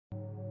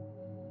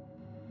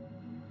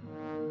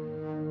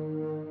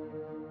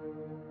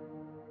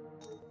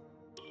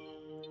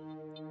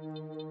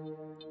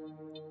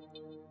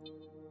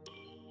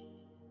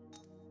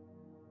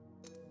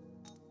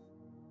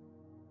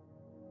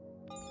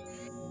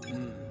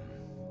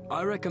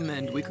I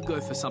recommend we could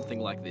go for something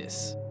like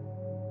this.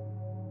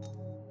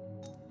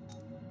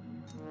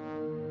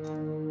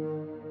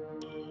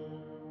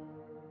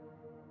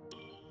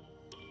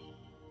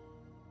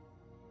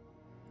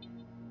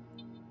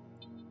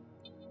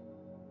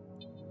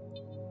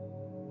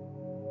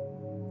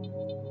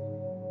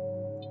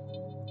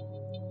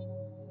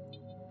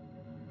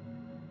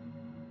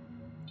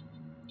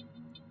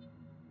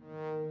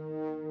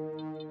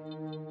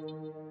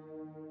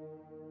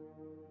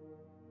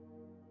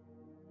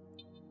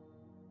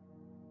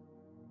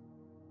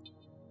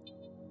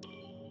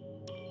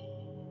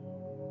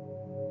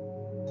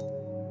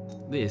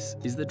 This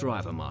is the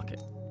driver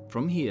market.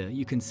 From here,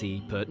 you can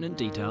see pertinent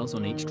details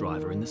on each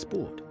driver in the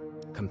sport.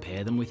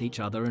 Compare them with each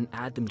other and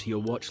add them to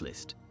your watch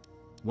list.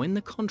 When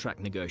the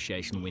contract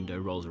negotiation window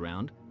rolls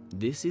around,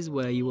 this is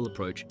where you will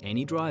approach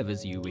any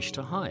drivers you wish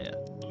to hire.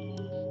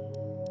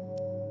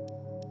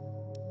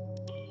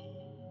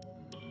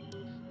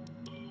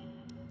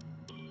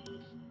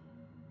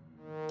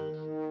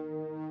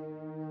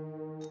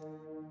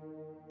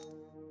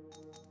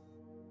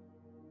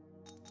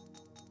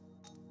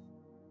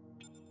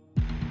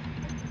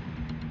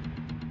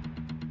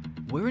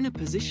 We're in a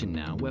position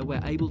now where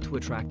we're able to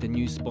attract a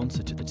new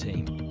sponsor to the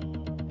team.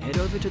 Head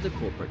over to the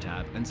Corporate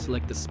tab and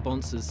select the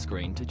Sponsors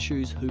screen to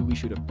choose who we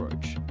should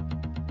approach.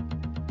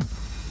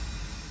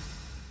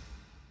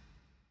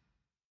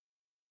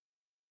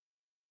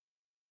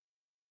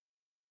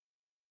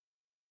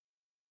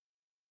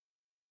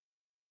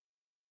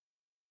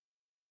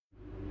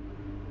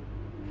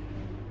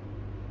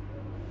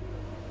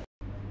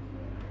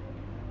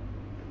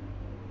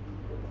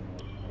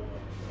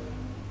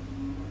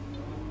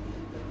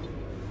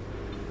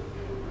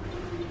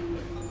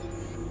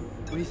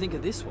 What do you think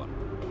of this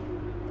one?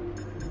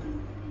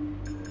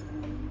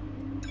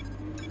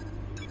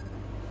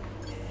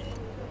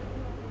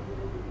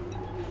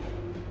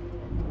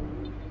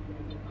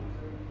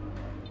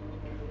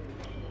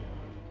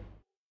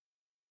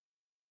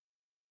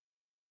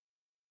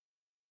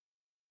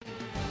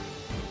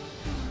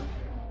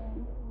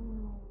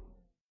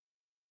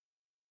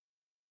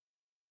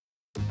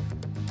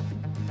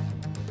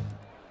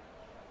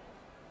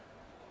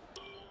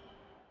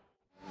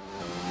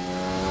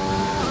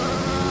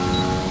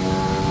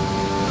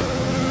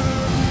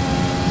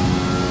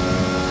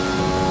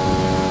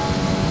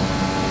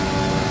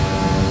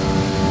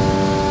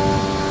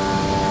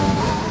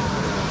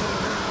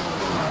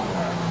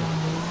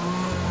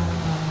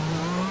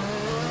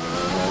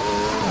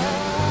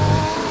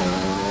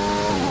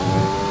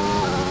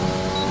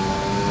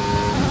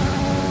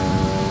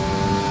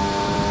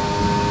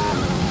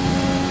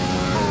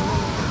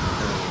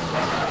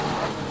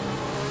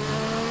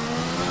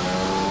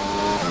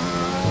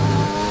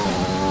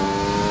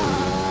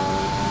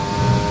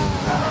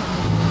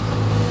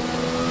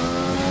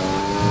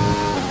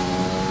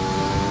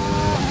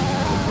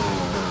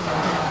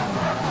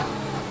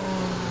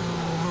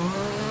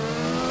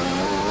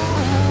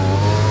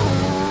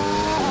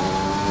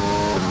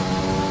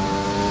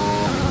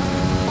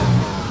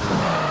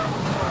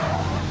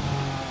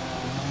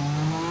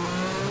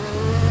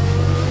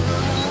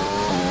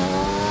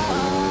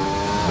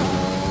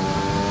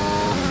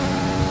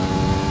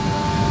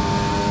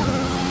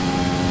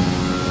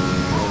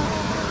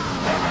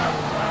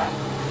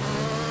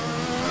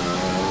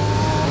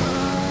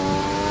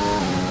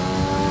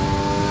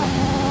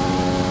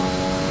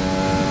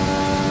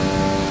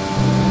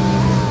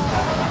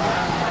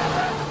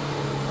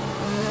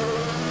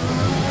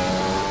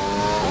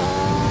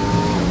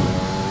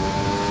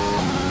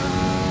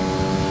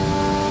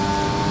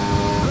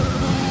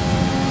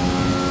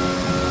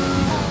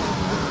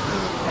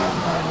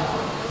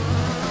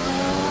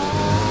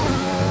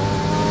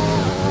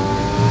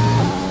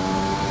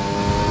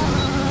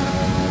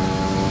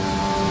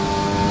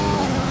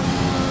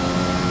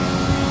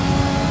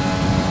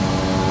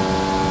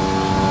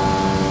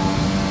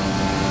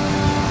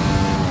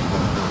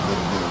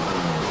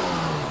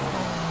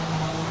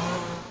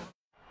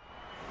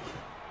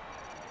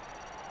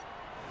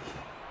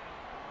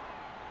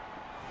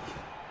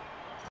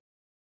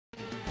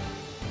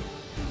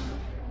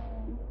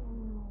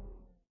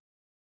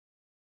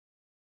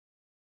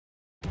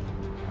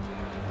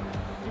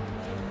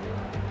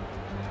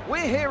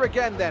 We're here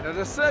again then at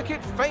a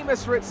circuit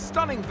famous for its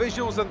stunning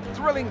visuals and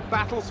thrilling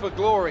battles for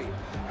glory.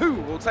 Who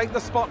will take the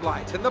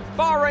spotlight in the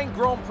Bahrain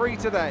Grand Prix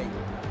today?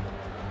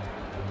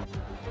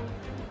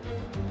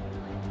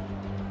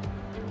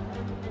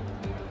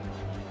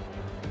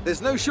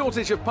 There's no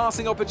shortage of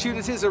passing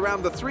opportunities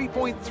around the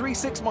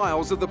 3.36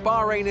 miles of the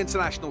Bahrain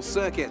International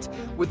Circuit,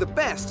 with the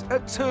best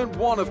at turn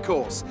 1 of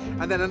course,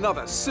 and then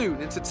another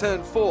soon into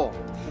turn 4.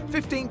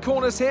 15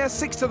 corners here,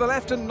 6 to the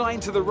left and 9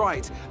 to the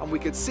right, and we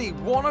could see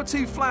 1 or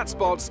 2 flat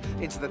spots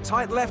into the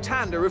tight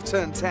left-hander of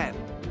turn 10.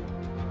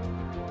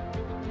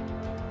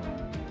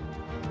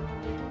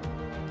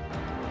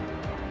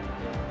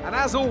 And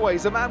as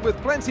always, a man with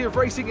plenty of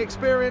racing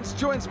experience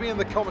joins me in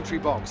the commentary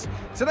box.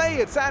 Today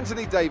it's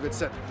Anthony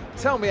Davidson.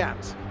 Tell me,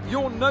 Ant,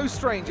 You're no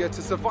stranger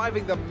to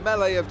surviving the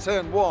melee of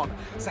turn 1,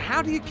 so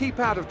how do you keep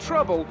out of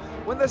trouble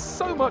when there's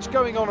so much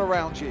going on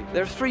around you?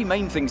 There are three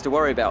main things to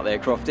worry about there,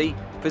 Crofty: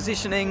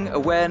 positioning,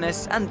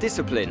 awareness and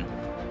discipline.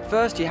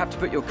 First, you have to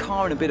put your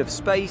car in a bit of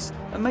space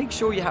and make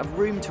sure you have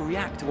room to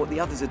react to what the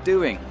others are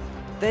doing.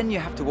 Then you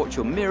have to watch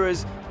your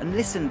mirrors and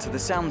listen to the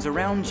sounds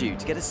around you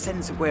to get a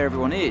sense of where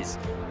everyone is.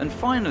 And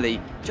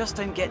finally, just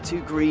don't get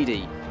too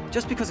greedy.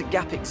 Just because a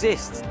gap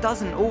exists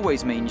doesn't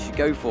always mean you should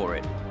go for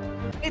it.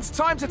 It's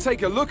time to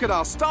take a look at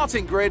our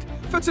starting grid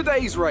for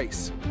today's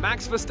race.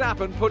 Max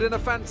Verstappen put in a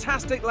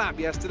fantastic lap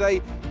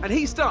yesterday, and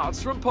he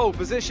starts from pole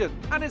position.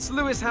 And it's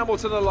Lewis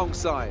Hamilton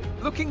alongside.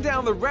 Looking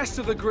down the rest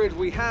of the grid,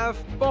 we have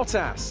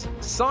Bottas,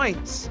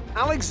 Sainz,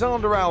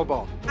 Alexander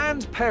Albon,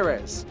 and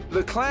Perez,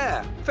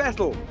 Leclerc,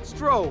 Vettel,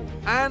 Stroll,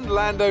 and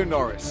Lando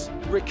Norris.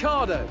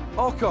 Ricciardo,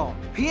 Ocon,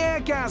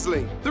 Pierre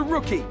Gasly, the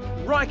rookie,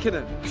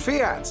 Raikkonen,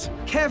 Fiat,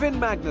 Kevin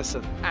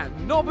Magnussen, and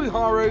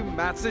Nobuharu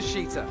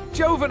Matsushita,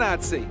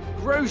 Giovinazzi,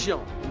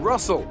 Grosjean,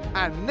 Russell,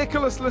 and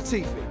Nicholas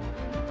Latifi.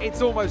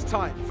 It's almost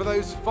time for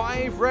those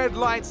 5 red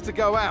lights to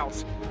go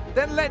out.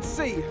 Then let's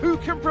see who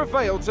can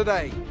prevail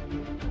today.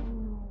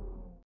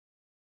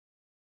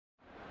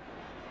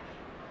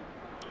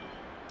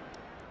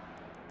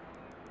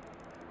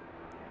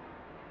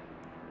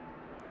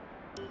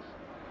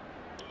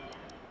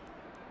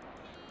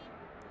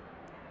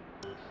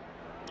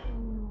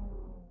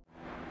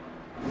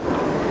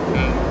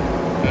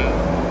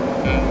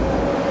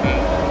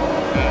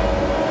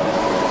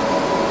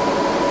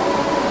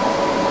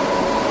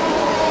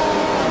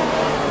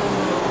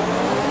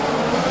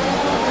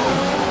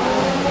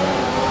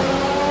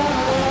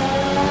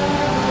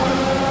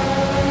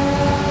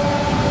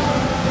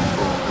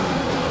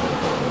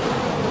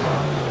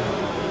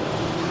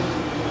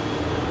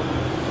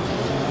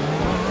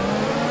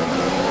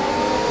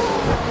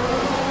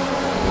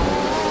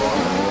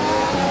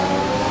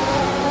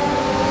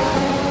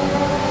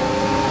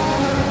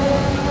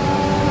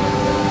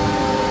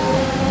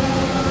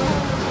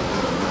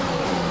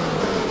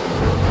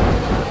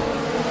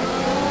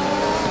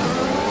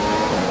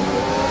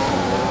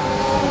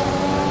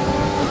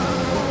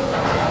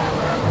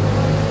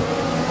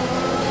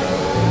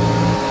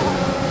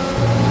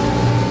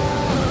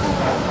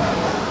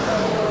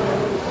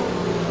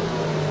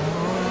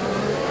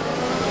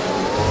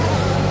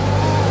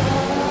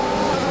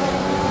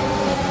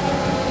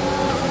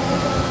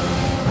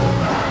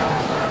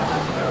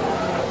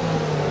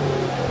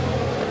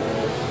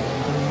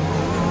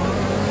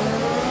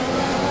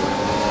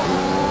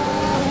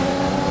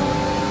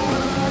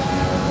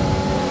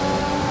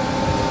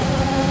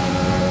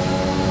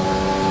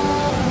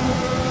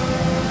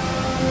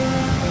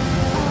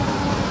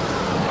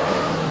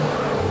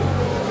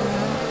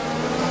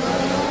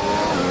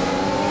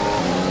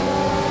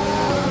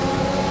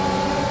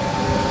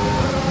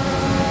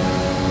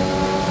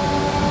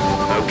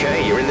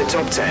 Okay, you're in the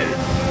top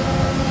 10.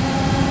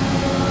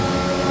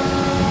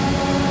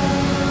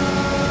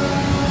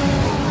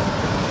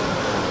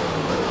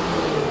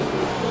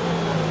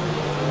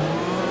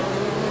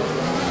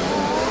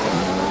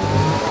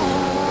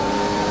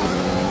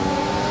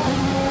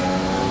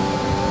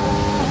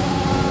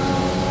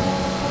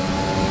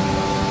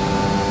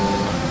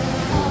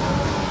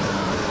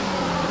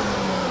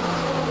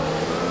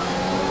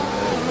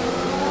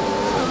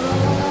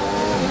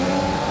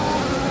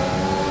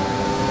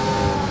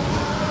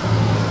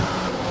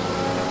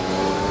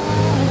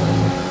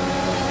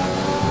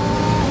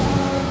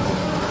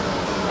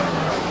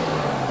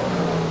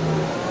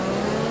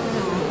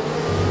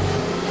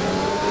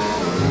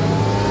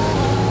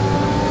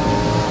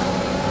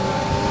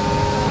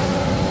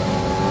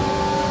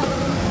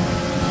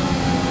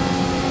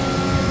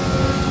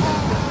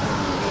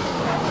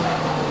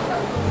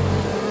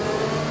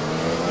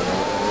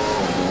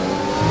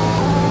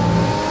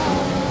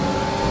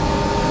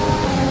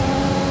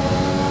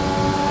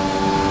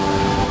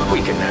 We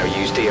can now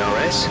use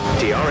DRS.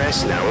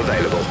 DRS now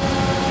available.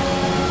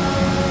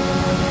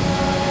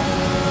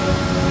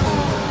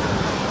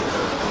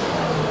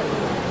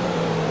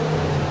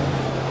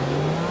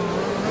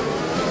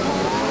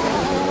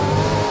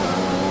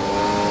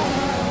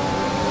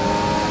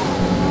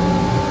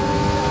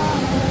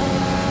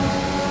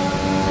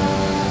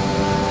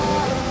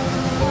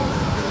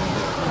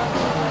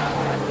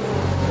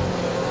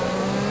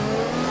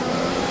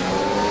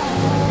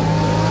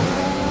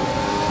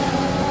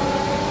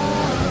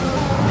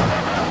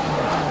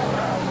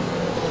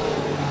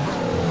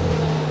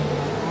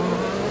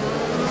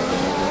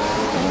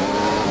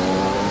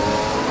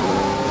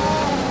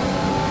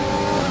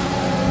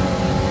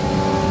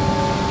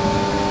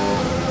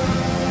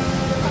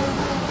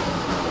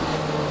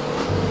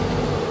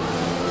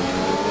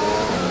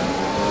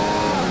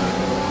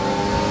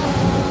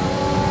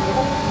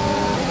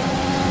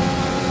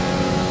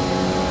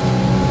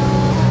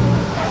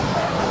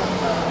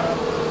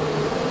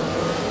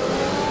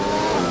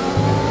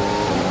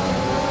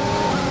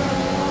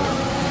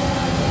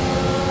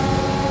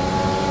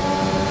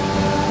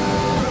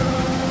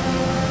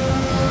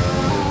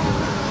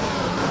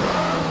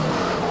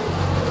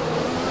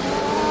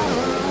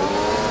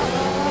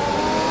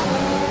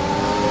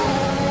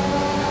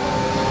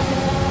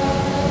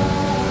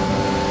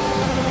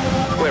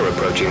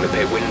 approaching the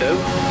pit window.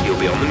 You'll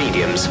be on the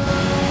mediums.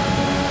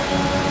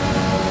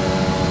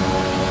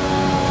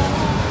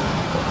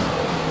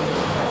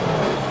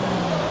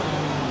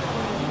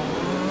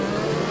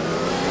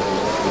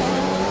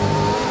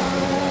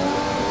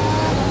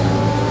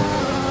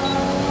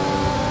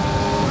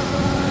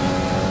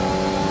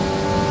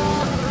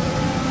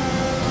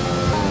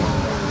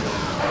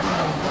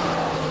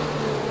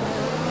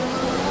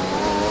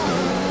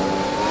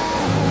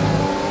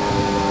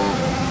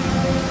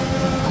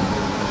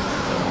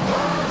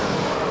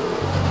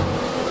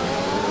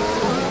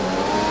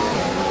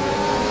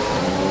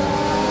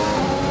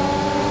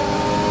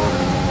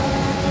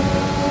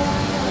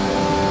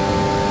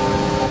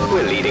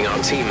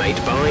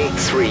 Teammate by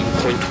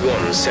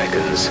 3.1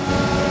 seconds.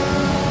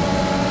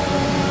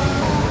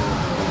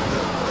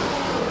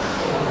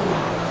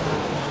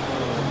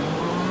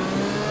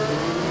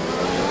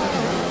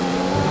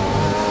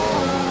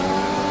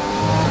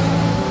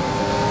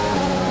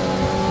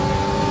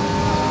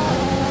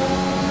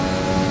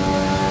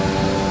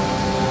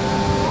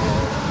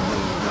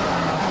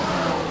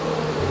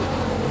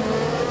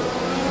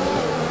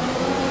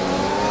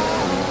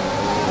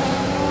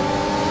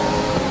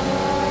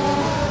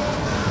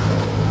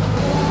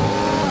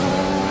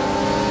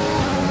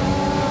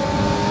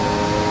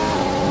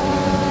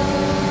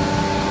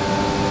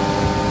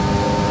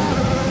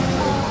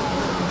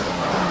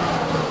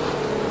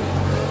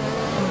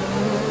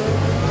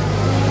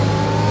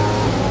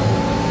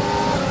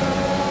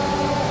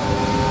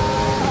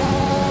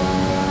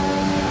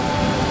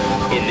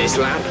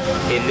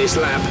 In this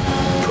lap,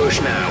 push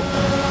now.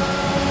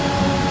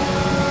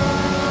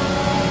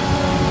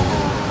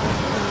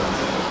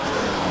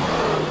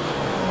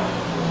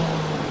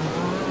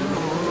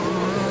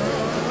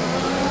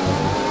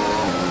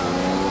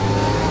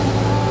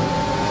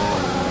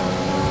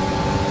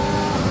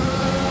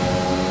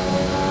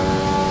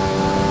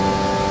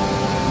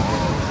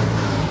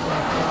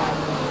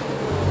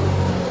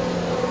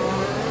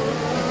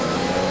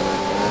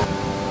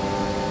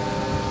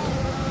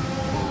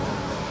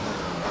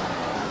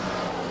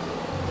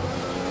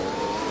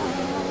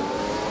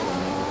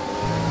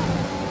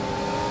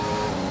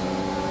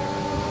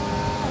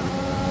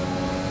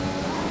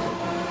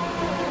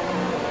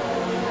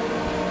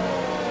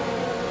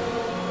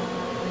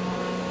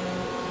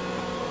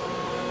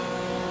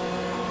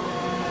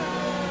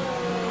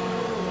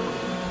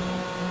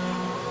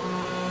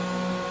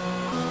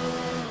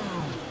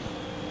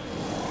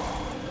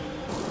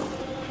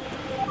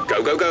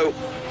 Go, go, go.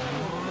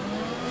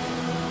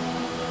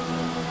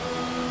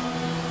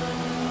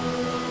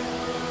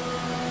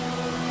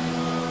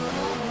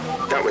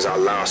 That was our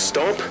last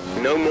stop.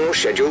 No more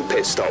scheduled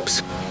pit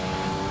stops.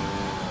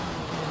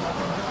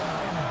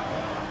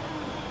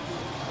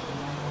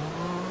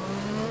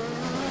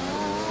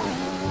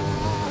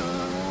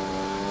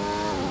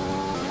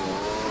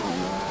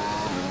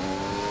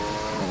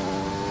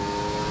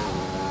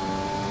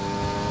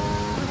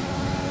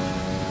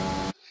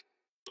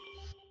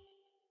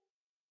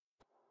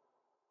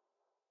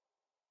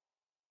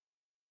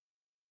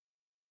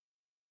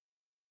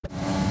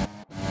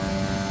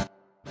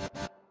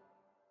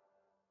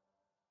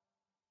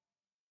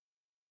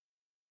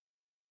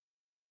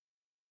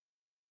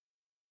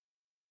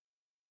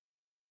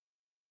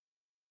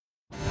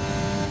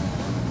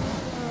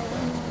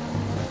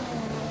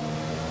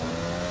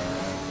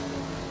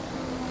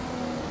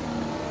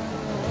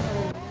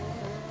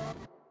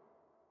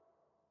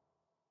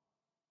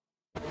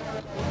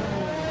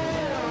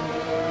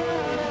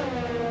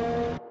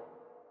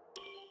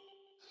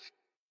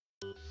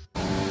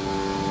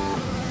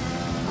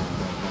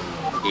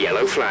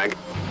 Yellow flag.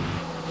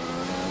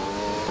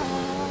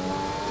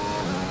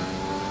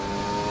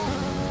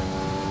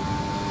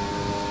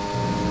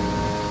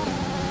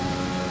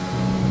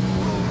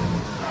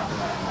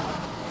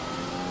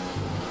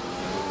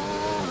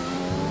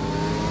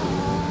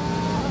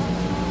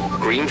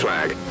 Green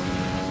flag.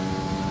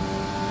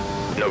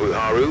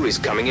 Nobuharu is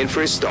coming in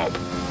for his stop.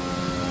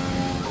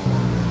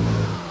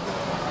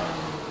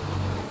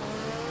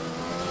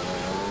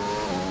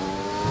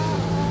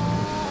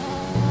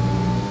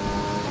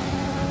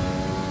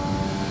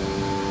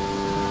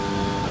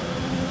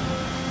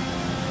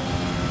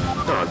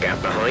 Our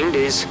gap behind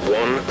is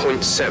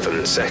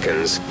 1.7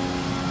 seconds.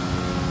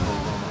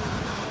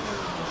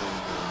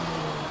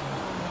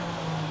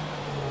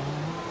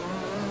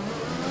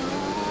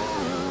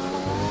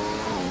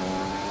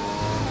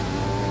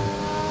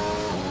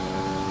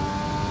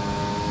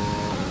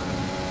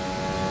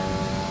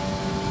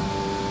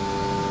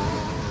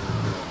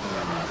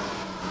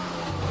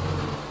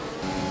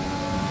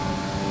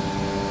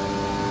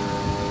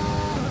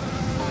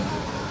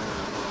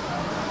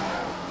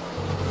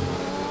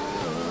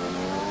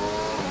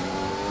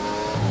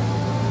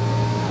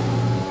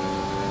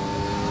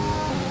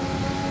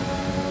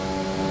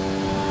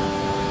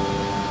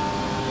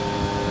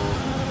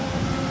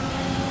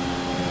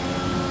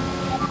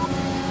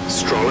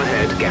 Stroll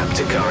ahead, gap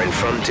to car in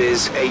front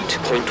is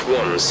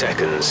 8.1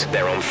 seconds.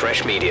 They're on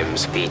fresh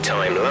mediums. The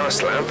time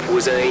last lap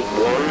was a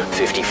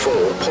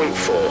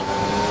 1:54.4.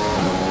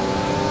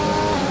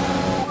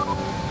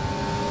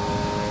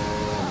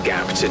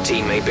 Gap to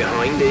teammate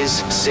behind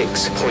is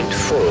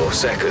 6.4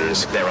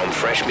 seconds. They're on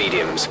fresh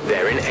mediums.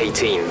 They're in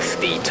 18th.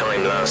 The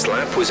time last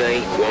lap was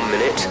a 1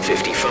 minute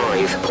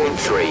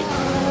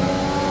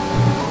 55.3.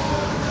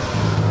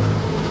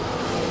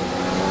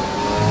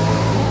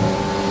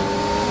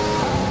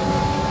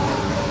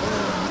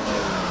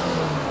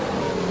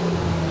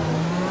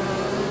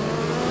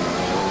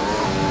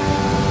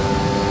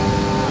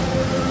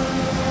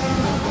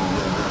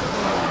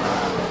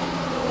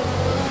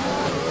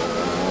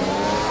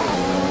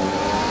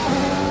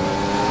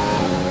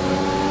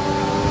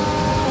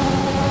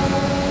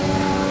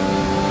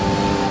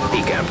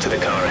 To the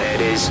car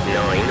ahead is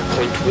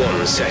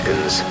 9.1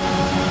 seconds.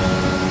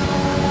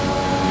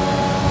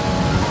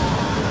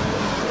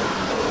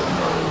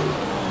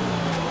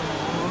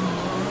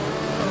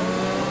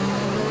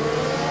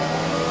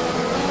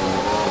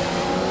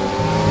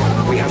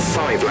 We have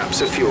 5 laps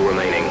of fuel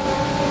remaining.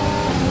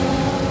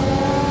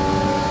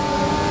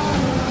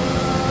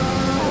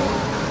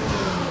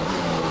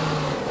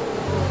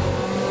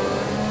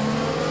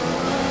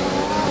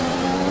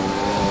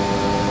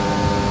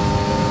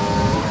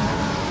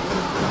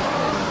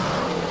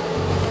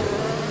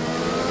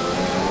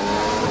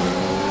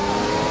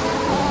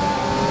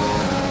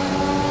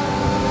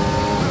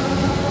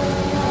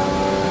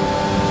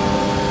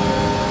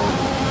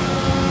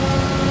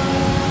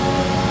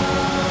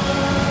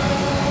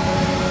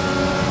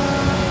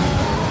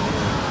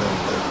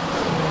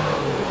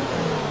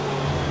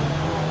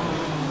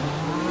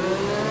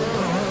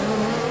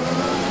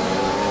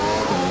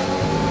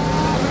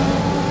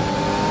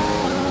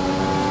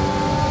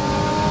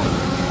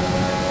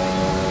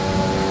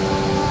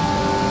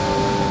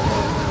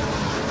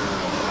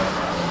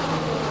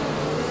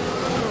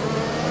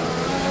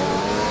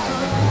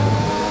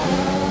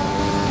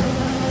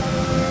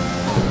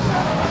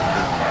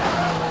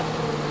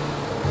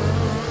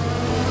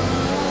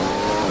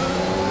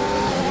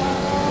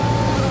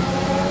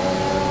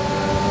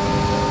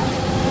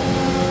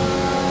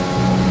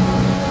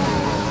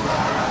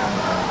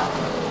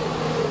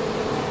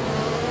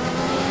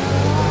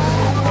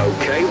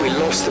 Okay, we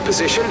lost the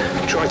position.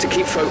 Try to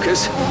keep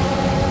focus.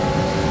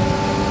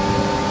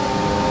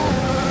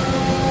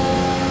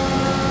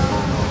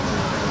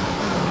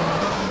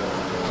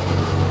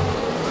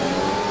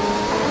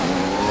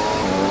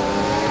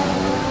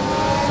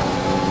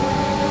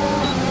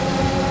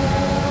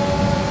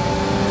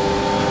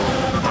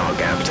 Our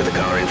gap to the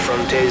car in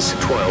front is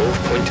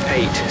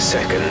 12.8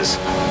 seconds.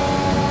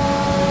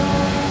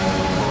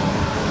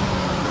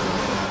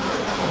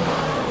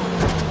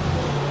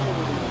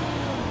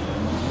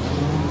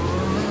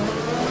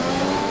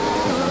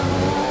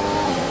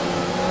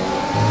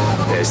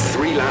 There's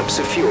 3 laps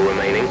of fuel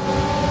remaining.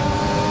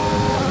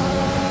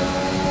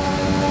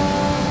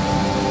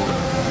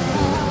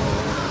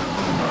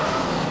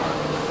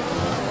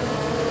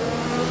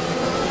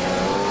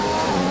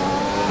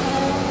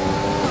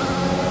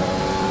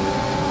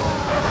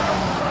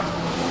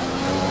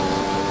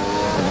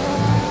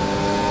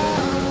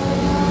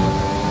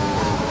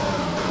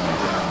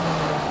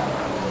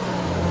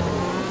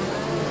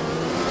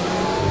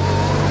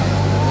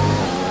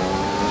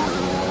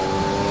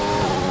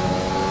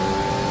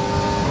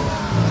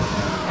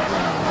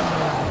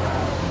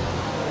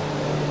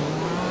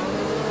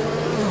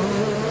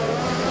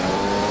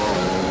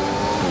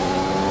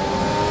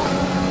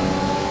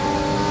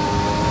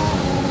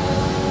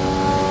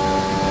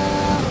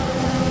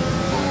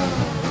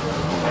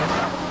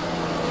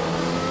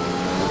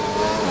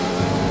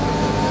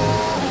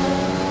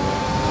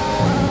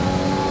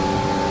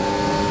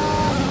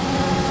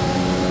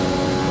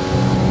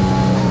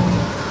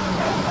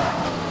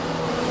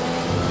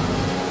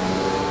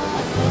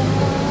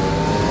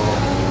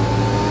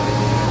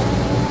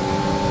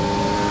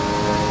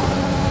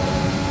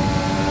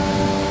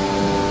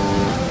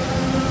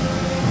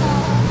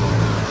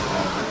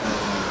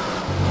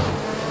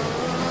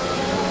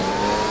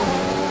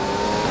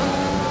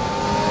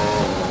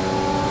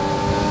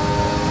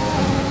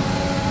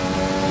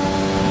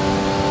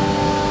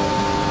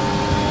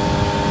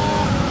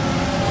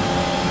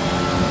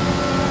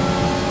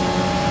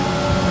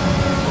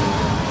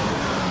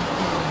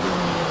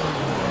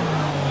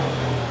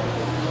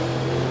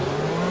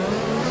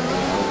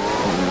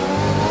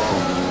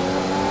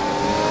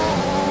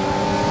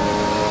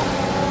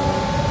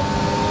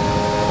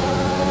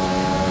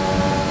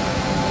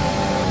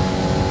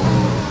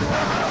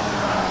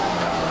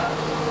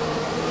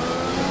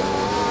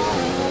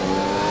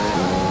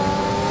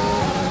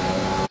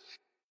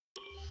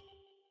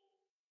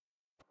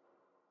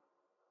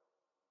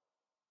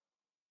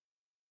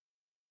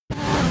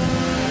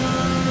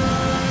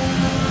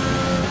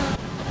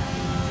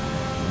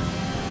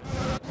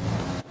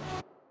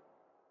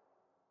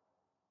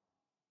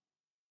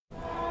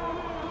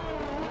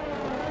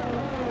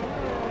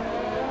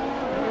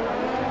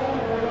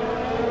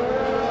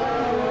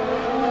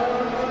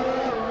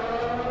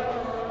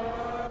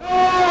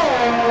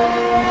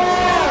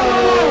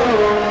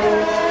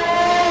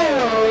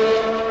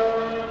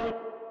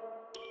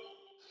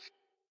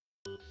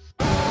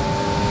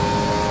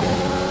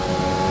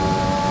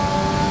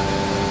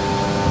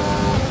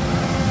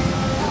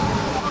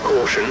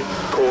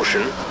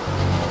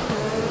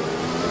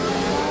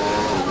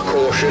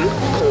 Caution,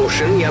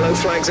 caution, yellow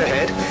flags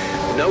ahead.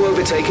 No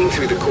overtaking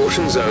through the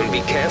caution zone.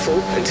 Be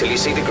careful until you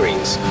see the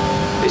greens.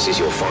 This is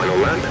your final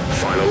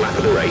lap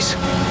of the race.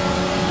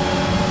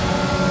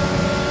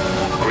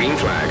 Green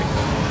flag.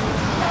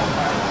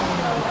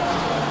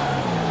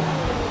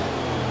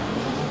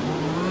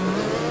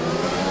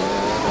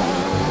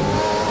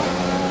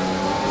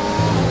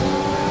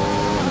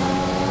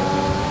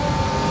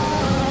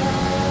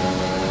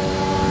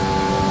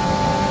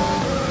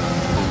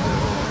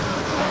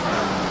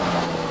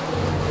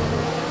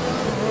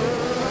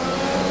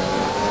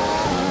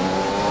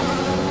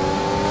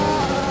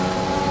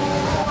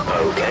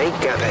 Okay,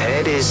 gap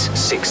ahead is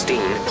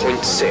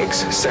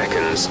 16.6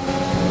 seconds.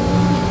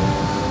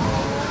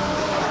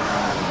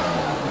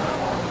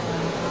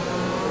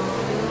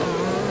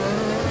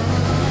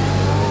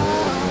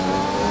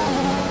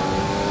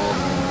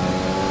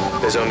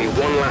 There's only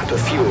 1 lap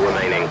of fuel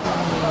remaining.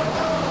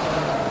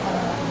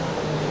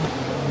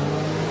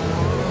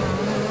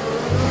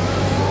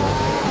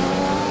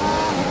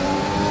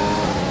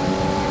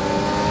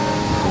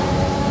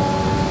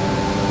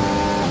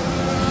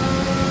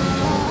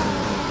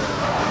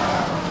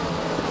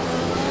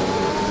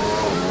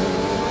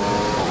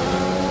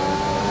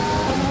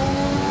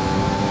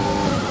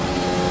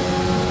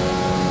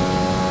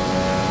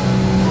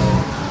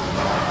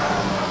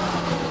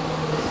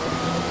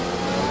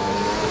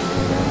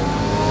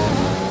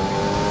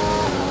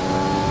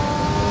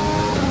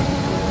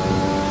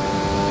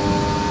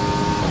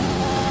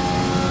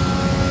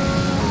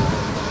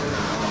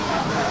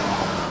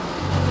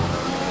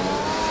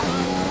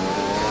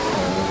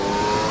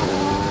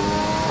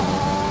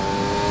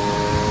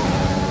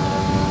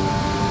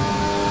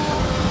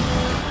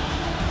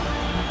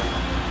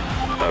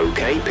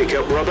 Okay, pick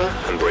up rubber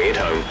and bring it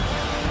home.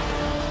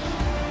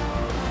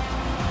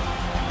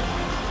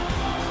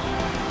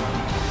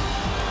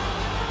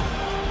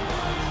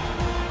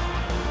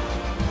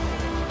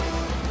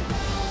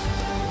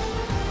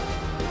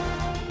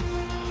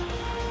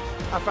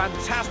 A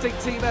fantastic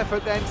team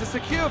effort then to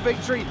secure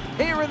victory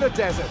here in the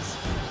desert.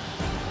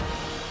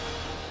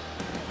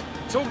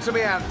 Talk to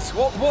me, Ant.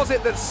 What was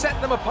it that set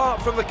them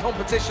apart from the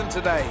competition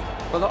today?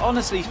 Well, I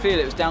honestly feel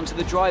it was down to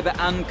the driver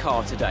and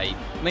car today.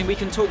 I mean, we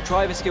can talk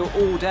driver skill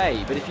all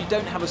day, but if you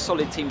don't have a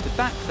solid team to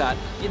back that,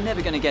 you're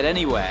never going to get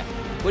anywhere.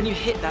 When you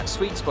hit that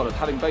sweet spot of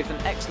having both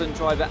an excellent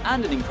driver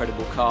and an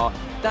incredible car,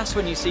 that's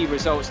when you see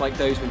results like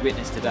those we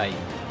witnessed today.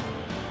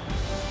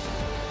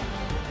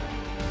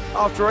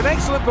 After an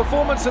excellent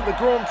performance at the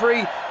Grand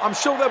Prix, I'm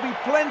sure there'll be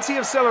plenty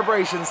of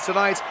celebrations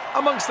tonight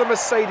amongst the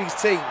Mercedes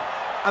team,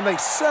 and they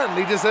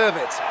certainly deserve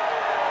it.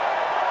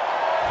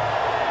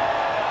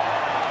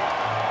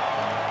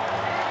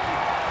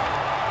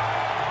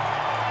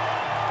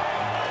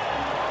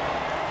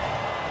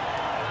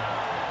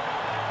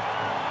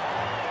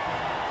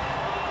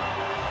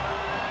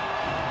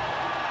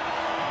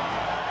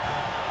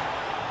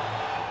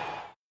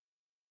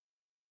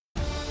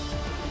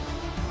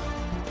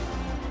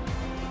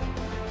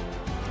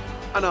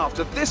 And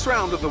after this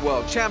round of the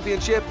World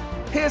Championship,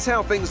 here's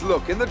how things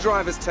look in the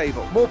drivers'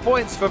 table. More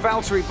points for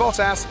Valtteri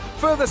Bottas,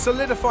 further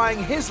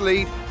solidifying his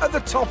lead at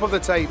the top of the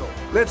table.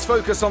 Let's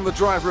focus on the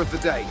driver of the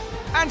day.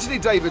 Anthony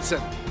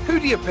Davidson, who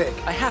do you pick?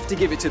 I have to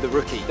give it to the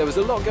rookie. There was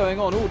a lot going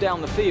on all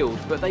down the field,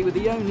 but they were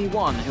the only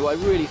one who I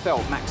really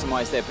felt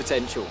maximised their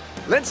potential.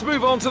 Let's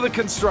move on to the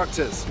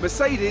constructors.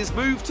 Mercedes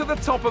moved to the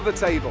top of the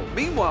table.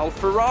 Meanwhile,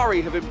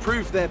 Ferrari have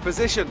improved their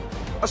position.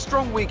 A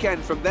strong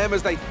weekend from them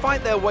as they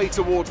fight their way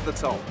towards the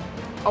top.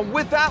 And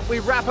with that, we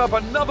wrap up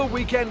another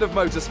weekend of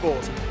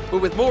motorsport. But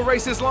with more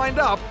races lined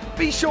up,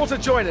 be sure to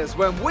join us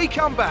when we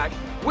come back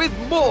with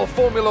more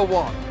Formula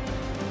One.